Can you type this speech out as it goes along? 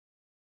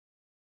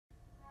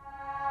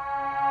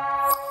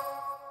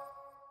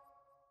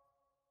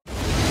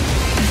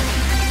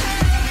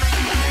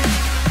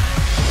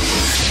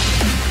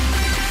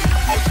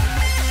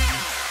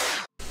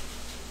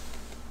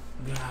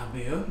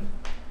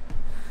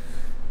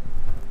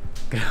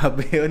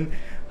Grabe yun.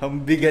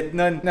 Ang bigat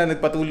nun.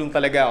 Nagpatulong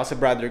talaga ako sa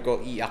brother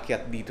ko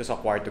iakyat dito sa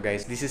kwarto,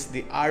 guys. This is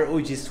the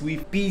ROG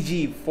Strix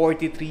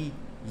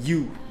PG43U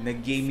na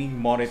gaming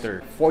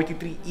monitor.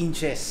 43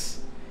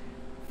 inches.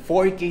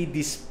 4K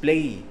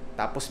display.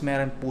 Tapos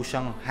meron po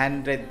siyang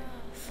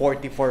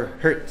 144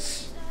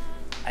 Hz.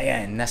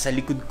 Ayan, nasa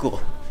likod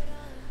ko.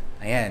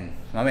 Ayan,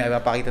 mamaya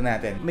ipapakita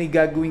natin. May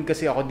gagawin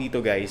kasi ako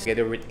dito, guys,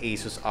 together with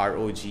Asus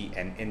ROG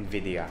and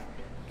Nvidia.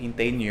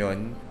 Hintayin nyo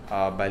yun.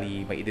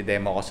 Bali, may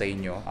i-demo ko sa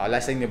inyo.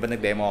 Last time diba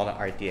nag-demo ako ng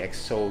RTX.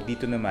 So,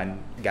 dito naman,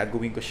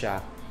 gagawin ko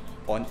siya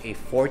on a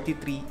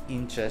 43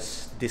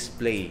 inches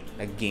display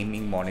na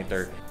gaming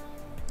monitor.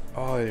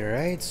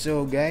 Alright,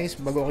 so guys,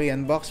 bago ko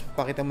i-unbox,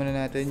 pakita muna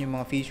natin yung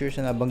mga features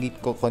na nabanggit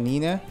ko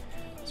kanina.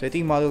 So, ito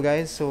yung model,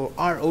 guys. So,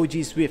 ROG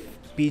Strix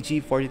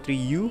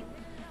PG43U.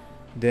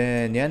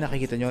 Then, yan,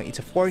 nakikita nyo, it's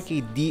a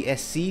 4K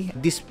DSC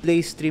display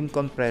stream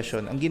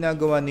compression. Ang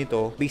ginagawa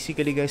nito,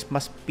 basically guys,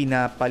 mas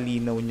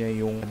pinapalinaw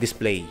niya yung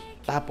display.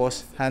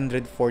 Tapos,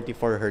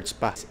 144 Hz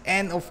pa.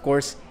 And of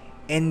course,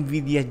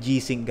 Nvidia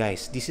G-Sync,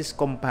 guys. This is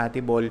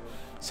compatible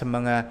sa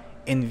mga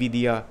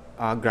Nvidia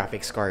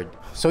graphics card.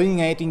 So, yun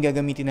nga, ito yung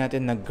gagamitin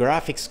natin na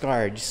graphics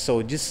card.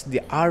 So, just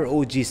the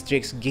ROG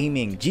Strix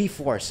Gaming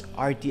GeForce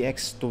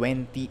RTX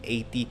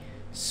 2080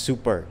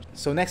 Super.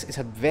 So, next is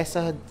a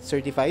VESA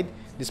certified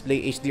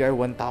display HDR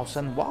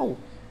 1000. Wow!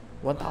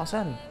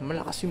 1000.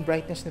 Malakas yung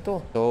brightness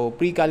nito. So,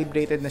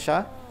 pre-calibrated na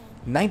siya.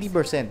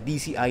 90%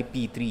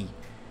 DCI-P3.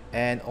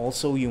 And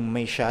also yung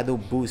may shadow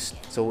boost.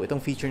 So,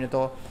 itong feature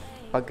nito,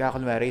 pagka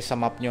kunwari sa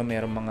map nyo,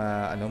 mayroong mga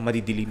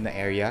madidilim na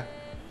area.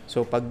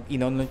 So, pag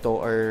in-on nyo to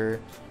or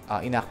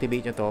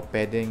inactivate nyo to,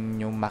 pwedeng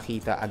nyo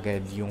makita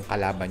agad yung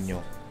kalaban nyo.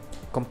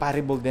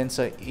 Comparable din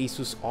sa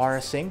Asus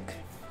ROG Sync.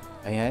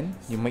 Ayan,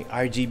 yung may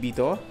RGB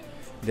to.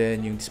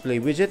 Then, yung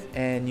display widget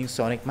and yung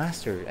Sonic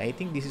Master. I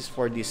think this is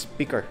for this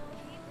speaker.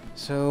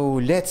 So,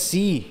 let's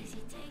see.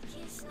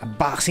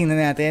 Unboxing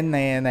na natin.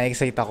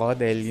 Na-excite ako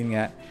dahil yun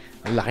nga,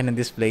 ang laki ng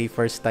display.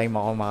 First time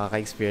ako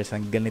makaka-experience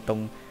ng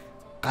ganitong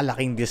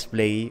kalaking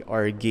display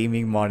or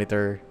gaming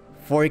monitor.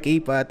 4K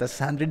pa, tas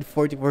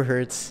 144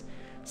 Hz.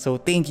 So,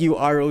 thank you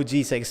ROG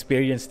sa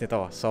experience nito.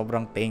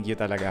 Sobrang thank you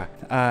talaga.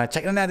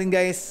 Check na natin,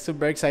 guys.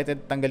 Super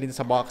excited. Tanggalin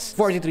sa box.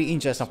 43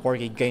 inches na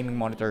 4K gaming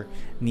monitor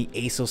ni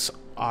Asus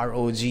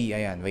ROG.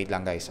 Ayan, wait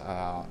lang, guys.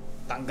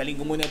 Tanggalin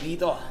ko muna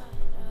dito.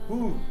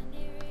 Woo!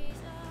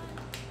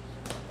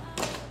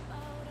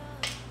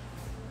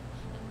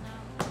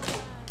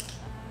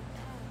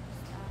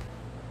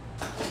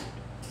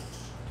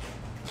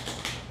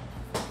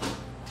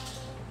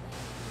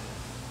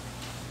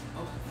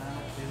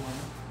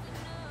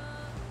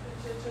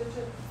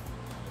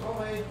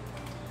 Okay.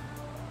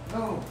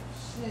 No,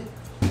 shit.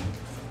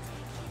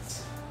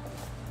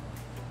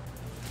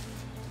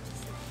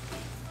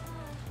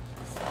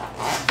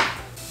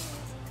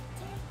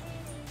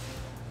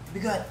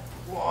 Bigat.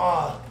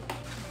 Wow.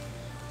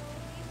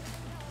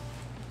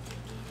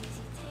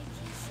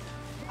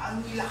 Ang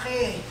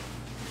laki.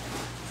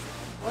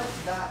 What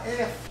the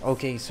F?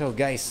 Okay, so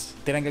guys,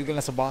 tinanggal ko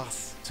na sa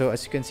box. So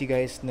as you can see,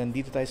 guys,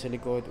 nandito tayo sa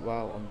likod.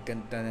 Wow, ang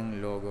ganda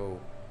ng logo.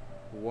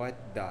 What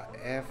the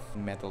F?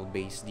 Metal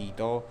base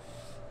dito.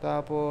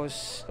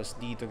 Tapos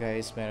dito,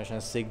 guys, meron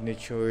siyang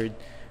signatured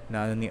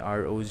na ni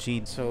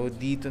ROG. So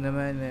dito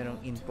naman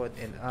merong input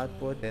and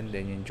output, and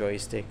then yung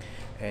joystick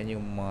and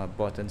yung mga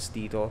buttons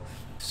dito.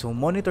 So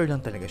monitor lang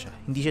talaga siya,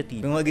 hindi siya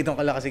TV. Yung mga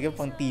gitong kalakas kasi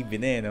pang TV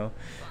na no.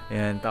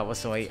 Ayan, tapos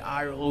so ay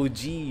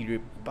ROG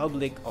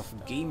Republic of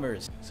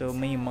Gamers. So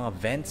may mga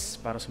vents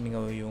para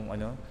sumingaw yung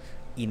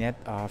init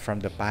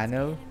from the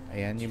panel.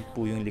 Ayan, yun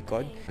po yung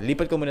likod.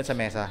 Lipat ko muna sa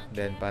mesa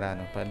then para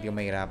hindi ko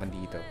mahirapan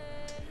dito.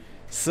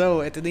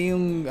 So, ito na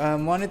yung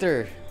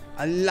monitor.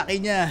 Ang laki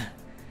niya.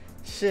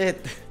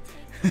 Shit.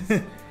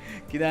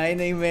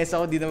 Kinain na yung mesa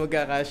ko, di na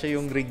magkakasya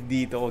yung rig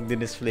dito kung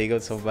din-display ko.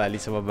 So,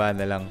 bali sa baba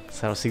na lang.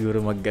 So, siguro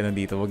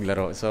dito,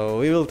 maglaro. So,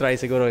 we will try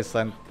siguro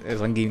isang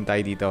game tayo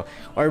dito.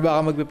 Or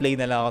baka magpe-play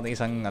na lang ako ng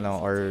isang,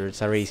 or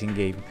sa racing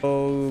game.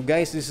 So,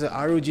 guys, this is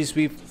ROG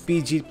Strix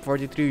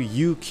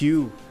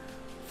PG43U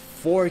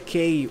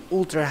 4K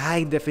ultra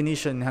high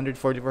definition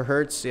 144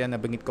 Hz. Yan,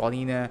 nabanggit ko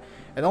kanina.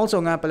 And also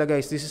nga pala,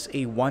 guys, this is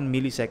a 1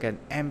 millisecond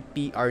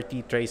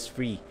MPRT trace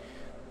free.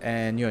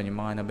 And yun,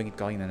 yung mga nabanggit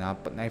ko kanina,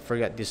 I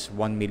forgot this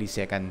 1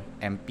 millisecond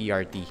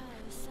MPRT.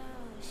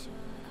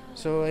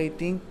 So I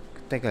think,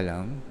 teka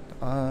lang,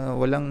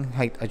 walang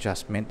height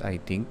adjustment,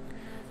 I think.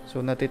 So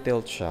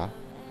natitilt siya.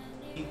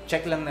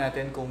 I-check lang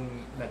natin kung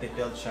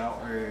natitilt siya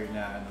or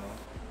na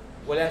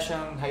wala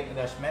siyang height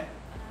adjustment.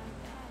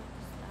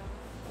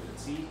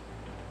 Let's see.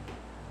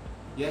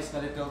 Yes,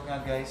 natitilt nga,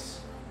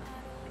 guys.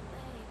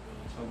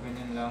 So,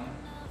 ganyan lang.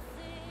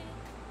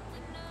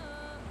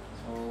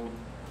 So,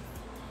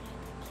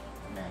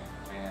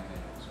 try natin.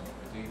 So,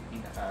 ito yung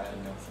pinaka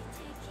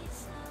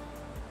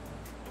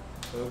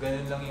So,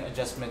 ganyan lang yung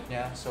adjustment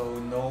niya. So,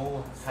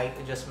 no height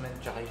adjustment,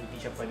 tsaka hindi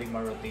siya pwedeng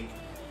ma-rotate.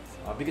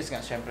 Because nga,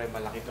 syempre,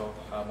 malaki to.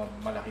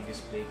 Malaki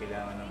display,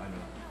 kailangan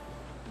ng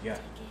Yeah.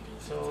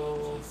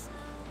 So,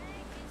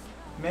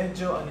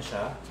 medyo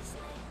siya.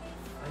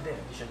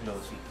 Hindi siya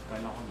glossy.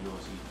 Kala ko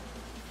glossy.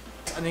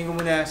 Ano yung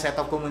muna,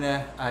 setup ko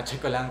muna,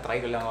 check ko lang,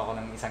 try ko lang ako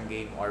ng isang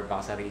game or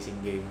baka sa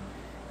racing game.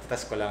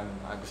 Test ko lang,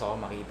 gusto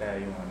ko makita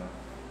yung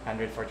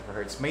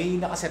 144Hz. May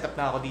nakasetup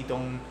na ako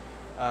ditong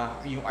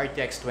yung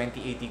RTX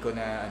 2080 ko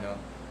na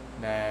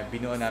na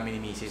binuo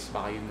namin ni Mrs.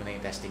 Baka yun muna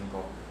yung testing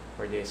ko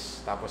for this.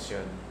 Tapos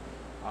yun,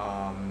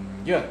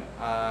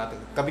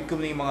 kabit ko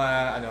muna yung mga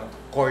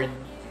cord,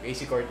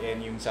 AC cord and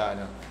yung sa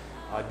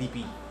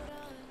DP.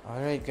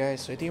 Alright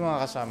guys, so ito yung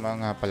mga kasama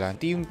nga pala.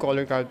 Ito yung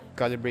color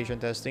calibration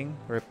testing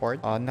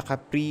report.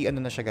 Naka-pre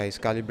na siya guys,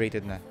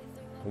 calibrated na.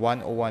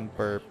 101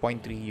 per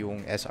 0.3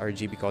 yung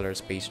sRGB color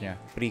space niya.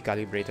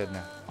 Pre-calibrated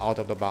na, out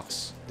of the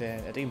box.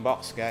 Then ito yung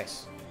box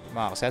guys.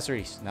 Mga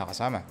accessories na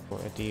kasama. So,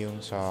 ito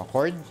yung sa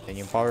cord, then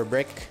yung power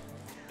brick.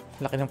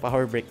 Laki ng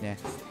power brick niya.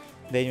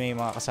 Then may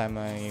mga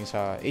kasama yung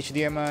sa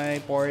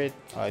HDMI port,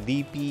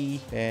 DP,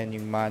 then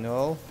yung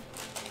manual.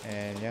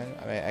 And yan,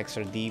 may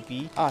extra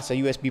DP. Sa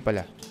USB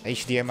pala.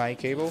 HDMI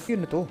cable.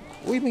 Yun na to.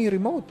 Uy, may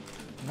remote.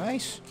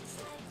 Nice.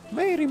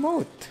 May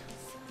remote.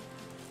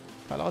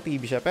 Kala ko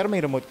TV siya. Pero may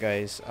remote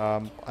guys.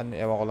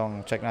 Ewan ko lang.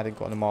 Check natin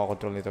kung ano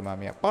makakontrol nito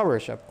mamaya. Power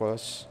siya of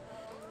course.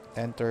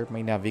 Enter.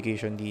 May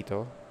navigation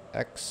dito.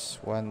 X,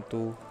 1,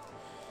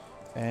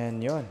 2. And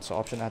yun. So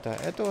option ata.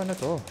 Ito, ano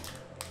to?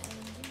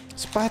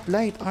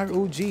 Spotlight.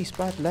 ROG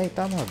Spotlight.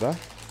 Tama ba?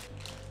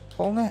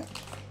 Oo nga.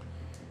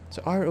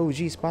 So ROG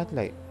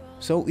Spotlight.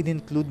 So,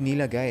 in-include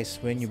nila guys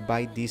when you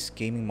buy this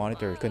gaming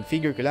monitor.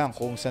 Configure ko lang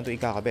kung saan to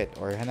ikakabit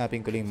or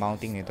hanapin ko lang yung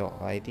mounting nito.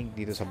 I think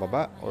dito sa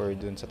baba or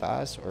dun sa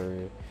taas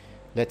or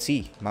let's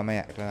see.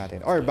 Mamaya ito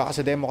natin. Or baka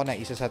sa demo ko na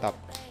isa sa top.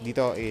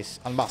 Dito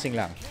is unboxing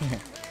lang.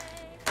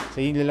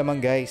 So, yun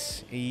lang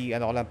guys.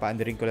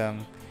 Paandarin ko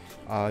lang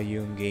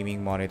yung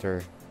gaming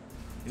monitor.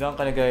 Ilang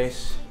ka na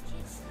guys.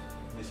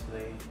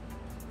 Display.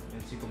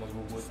 Let's see kung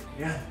mag-boot.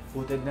 Yan,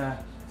 booted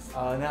na.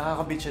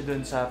 Nakakabit siya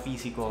dun sa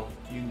PC ko,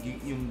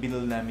 yung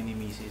binil namin ni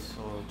Mrs.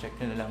 So, check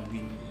nyo na lang,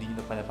 di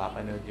nyo pa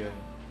napapanood yun.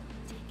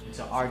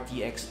 It's a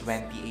RTX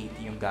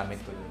 2080 yung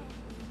gamit ko dun.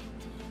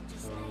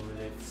 So,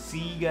 let's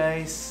see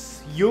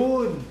guys.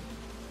 Yun!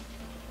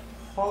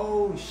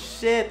 Oh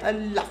shit!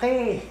 Ang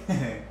laki!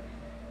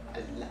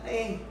 Ang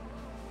laki!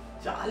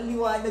 Tsaka ang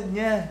liwanag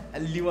niya!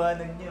 Ang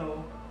liwanag niya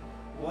oh!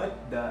 What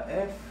the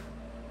F?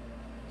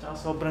 Tsaka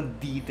sobrang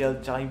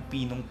detailed, tsaka yung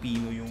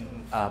pinong-pino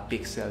yung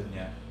pixel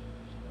niya.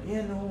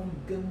 Ayan oh,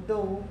 ganda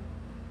oh.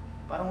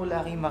 Parang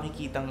wala kayong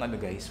makikitang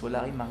guys,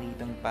 wala kayong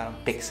makikitang parang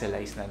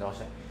pixelized na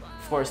kasi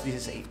of course this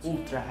is a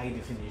ultra high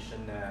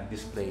definition na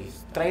display.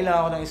 Try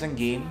lang ako ng isang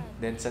game,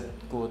 then set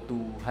ko to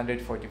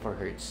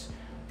 144Hz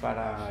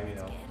para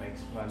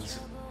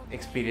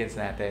experience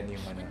natin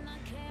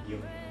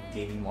yung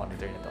gaming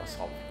monitor na to.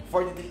 So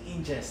 43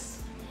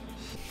 inches.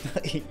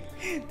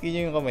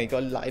 Tingnan yung kamay ko,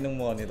 ang laki ng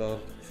monitor.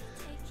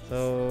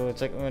 So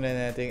check muna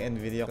natin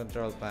yung NVIDIA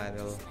control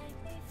panel.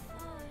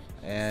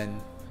 And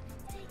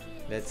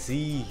let's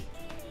see.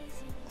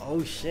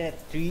 Oh shit,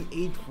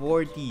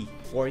 3840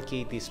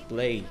 4K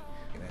display.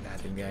 Tingnan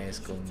natin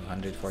guys kung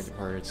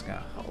 144Hz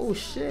nga. Oh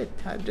shit,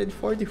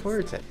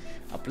 144Hz.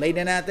 Apply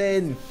na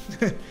natin.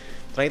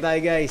 Try tayo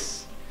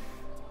guys.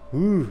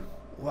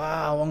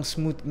 Wow, ang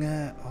smooth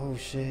nga. Oh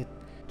shit.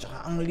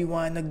 Tsaka ang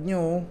liwanag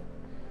nyo.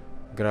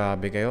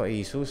 Grabe kayo,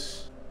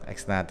 Asus.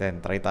 Next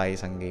natin, try tayo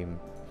isang game.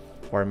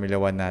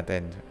 Formula 1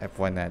 natin,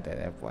 F1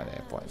 natin, F1.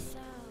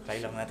 Try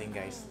lang natin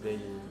guys,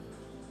 dahil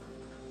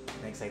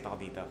na-excite ako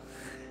dito.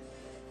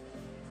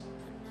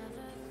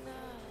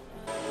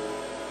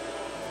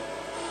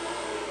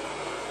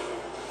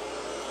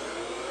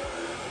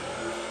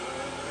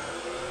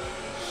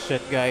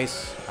 Shit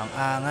guys, ang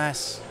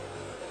angas.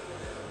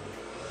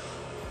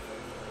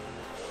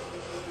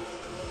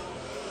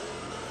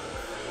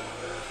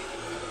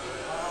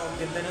 Wow,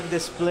 ganda ng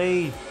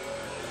display.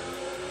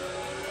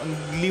 Ang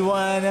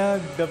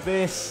liwanag, the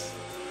best.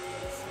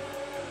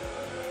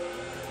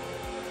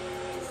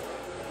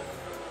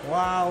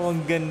 Wow,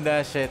 ang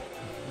ganda, shit.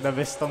 The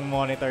best tong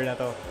monitor na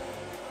to.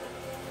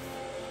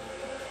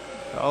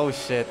 Oh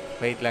shit,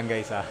 wait lang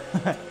guys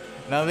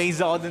na-amaze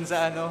ako dun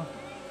sa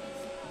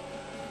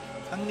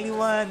ang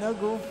liwanag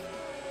oh.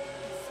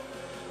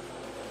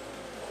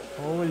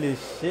 Holy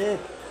shit.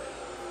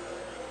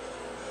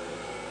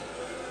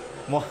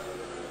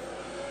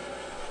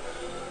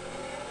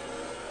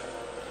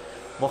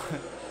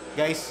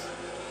 Guys,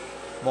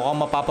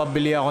 mukhang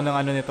mapapabili ako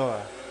ng nito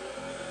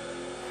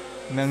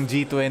ng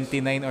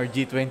G29 or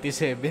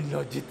G27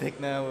 Logitech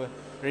na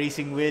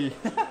racing wheel.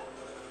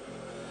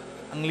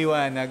 Ang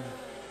liwanag.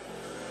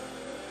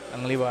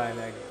 Ang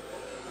liwanag.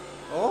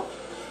 Oh?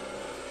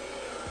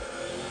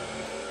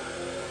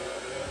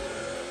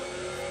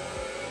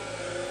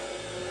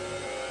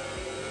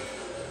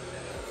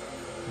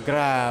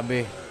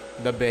 Grabe.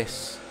 The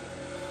best.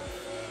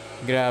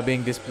 Grabe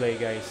yung display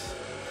guys.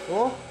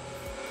 Oh?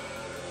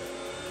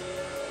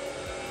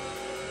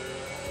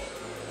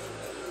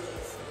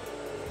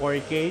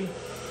 $4K.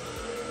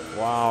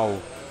 Wow.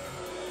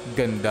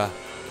 Ganda.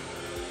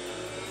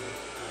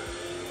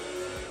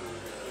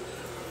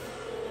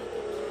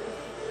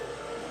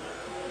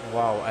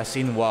 Wow, as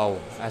in wow.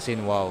 As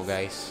in wow,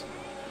 guys.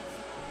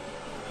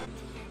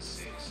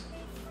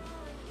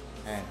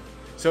 Ayan.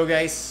 So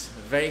guys,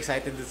 very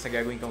excited sa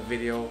gagawin kong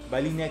video.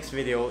 Bali next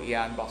video,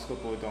 i-unbox ko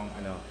po itong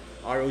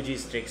ROG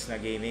Strix na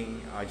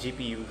gaming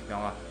GPU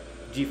na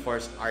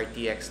GeForce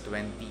RTX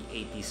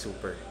 2080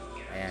 Super.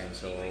 Ayan,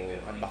 so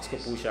unbox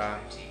ko po siya.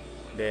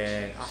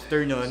 Then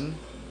after nun,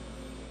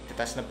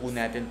 tatas na po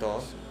natin to.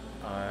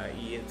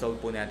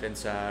 I-install po natin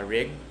sa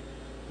rig.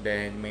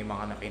 Then may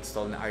mga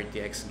naka-install na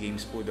RTX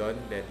games po doon.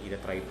 Then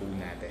i-try po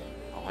natin.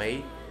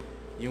 Okay?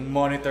 Yung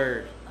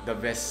monitor, the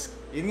best.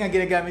 Yun nga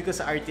ginagamit ko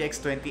sa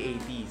RTX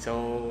 2080. So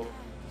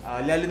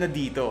lalo na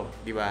dito,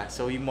 di ba?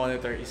 So yung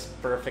monitor is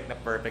perfect na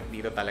perfect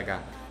dito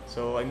talaga.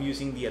 So I'm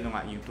using the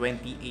yung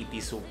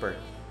 2080 Super.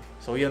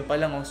 So yan pa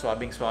lang,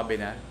 swabing-swabe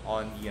na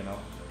on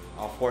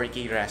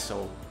 4K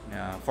reso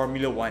na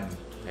Formula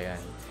 1. Ayan.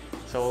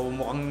 So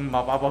mukhang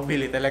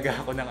mapapabili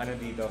talaga ako ng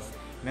dito,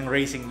 ng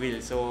racing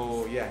wheel.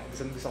 So yeah,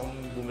 gusto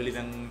kong bumili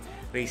ng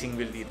racing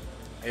wheel dito.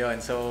 Ayun,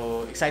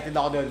 so excited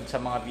ako doon sa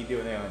mga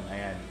video na yun.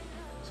 Ayan.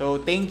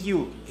 So thank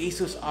you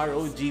Asus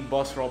ROG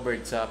Boss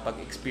Robert sa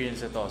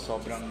pag-experience na to.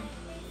 Sobrang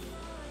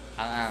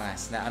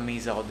angas,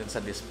 na-amaze ako dun sa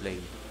display.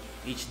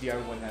 HDR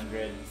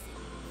 100,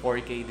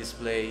 4K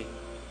display,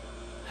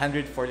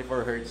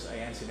 144Hz.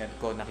 Ayan, sinet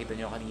ko. Nakita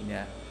nyo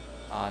kanina,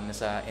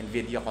 nasa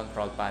NVIDIA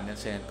control panel,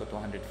 sinet ko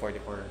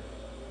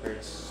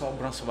 244Hz.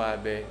 Sobrang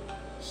swabe,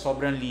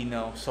 sobrang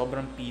linaw,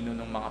 sobrang pino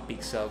ng mga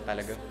pixel.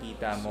 Talagang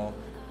kita mo,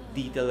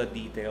 detail na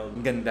detail.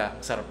 Ang ganda,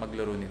 sarap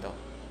maglaro nito.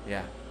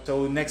 Yeah.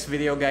 So next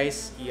video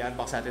guys,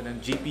 i-unbox natin ng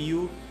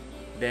GPU.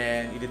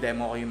 Then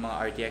i-demo ko yung mga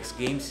RTX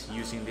games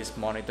using this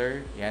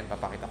monitor. Yan,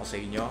 papakita ko sa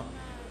inyo.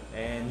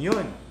 And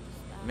yun,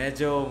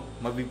 medyo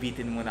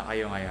mabibitin muna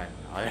kayo ngayon.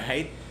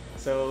 Alright?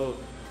 So,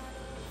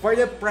 for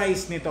the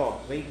price nito,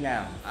 wait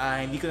lang.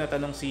 Hindi ko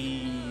natanong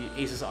si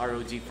Asus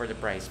ROG for the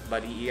price.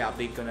 But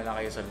i-update ko na lang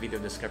kayo sa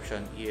video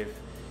description if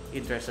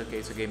interested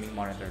kayo sa gaming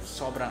monitor.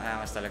 Sobrang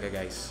angas talaga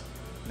guys.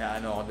 Na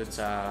ako dun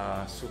sa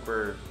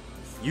super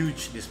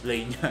huge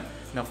display niya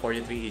na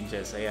 43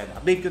 inches. Ayan.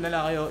 Update ko na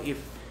lang kayo if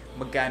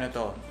magkano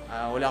to.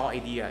 Wala akong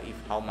idea if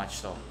how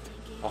much to.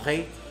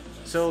 Okay?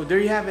 So,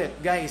 there you have it.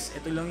 Guys,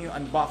 ito lang yung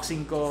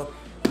unboxing ko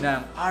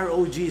ng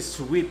ROG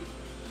Strix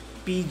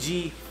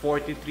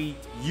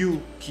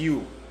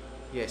PG43U.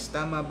 Yes,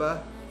 tama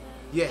ba?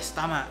 Yes,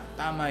 tama.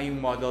 Tama yung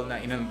model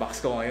na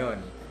in-unbox ko ngayon.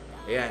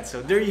 Ayan.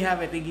 So, there you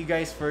have it. Thank you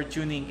guys for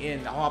tuning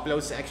in. Ako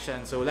upload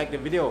section. So, like the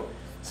video,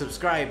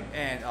 subscribe,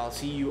 and I'll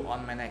see you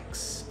on my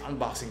next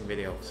unboxing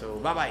video. So,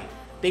 bye-bye.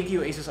 Thank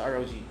you, Asus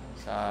ROG,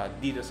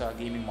 dito sa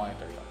gaming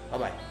monitor.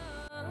 Bye-bye.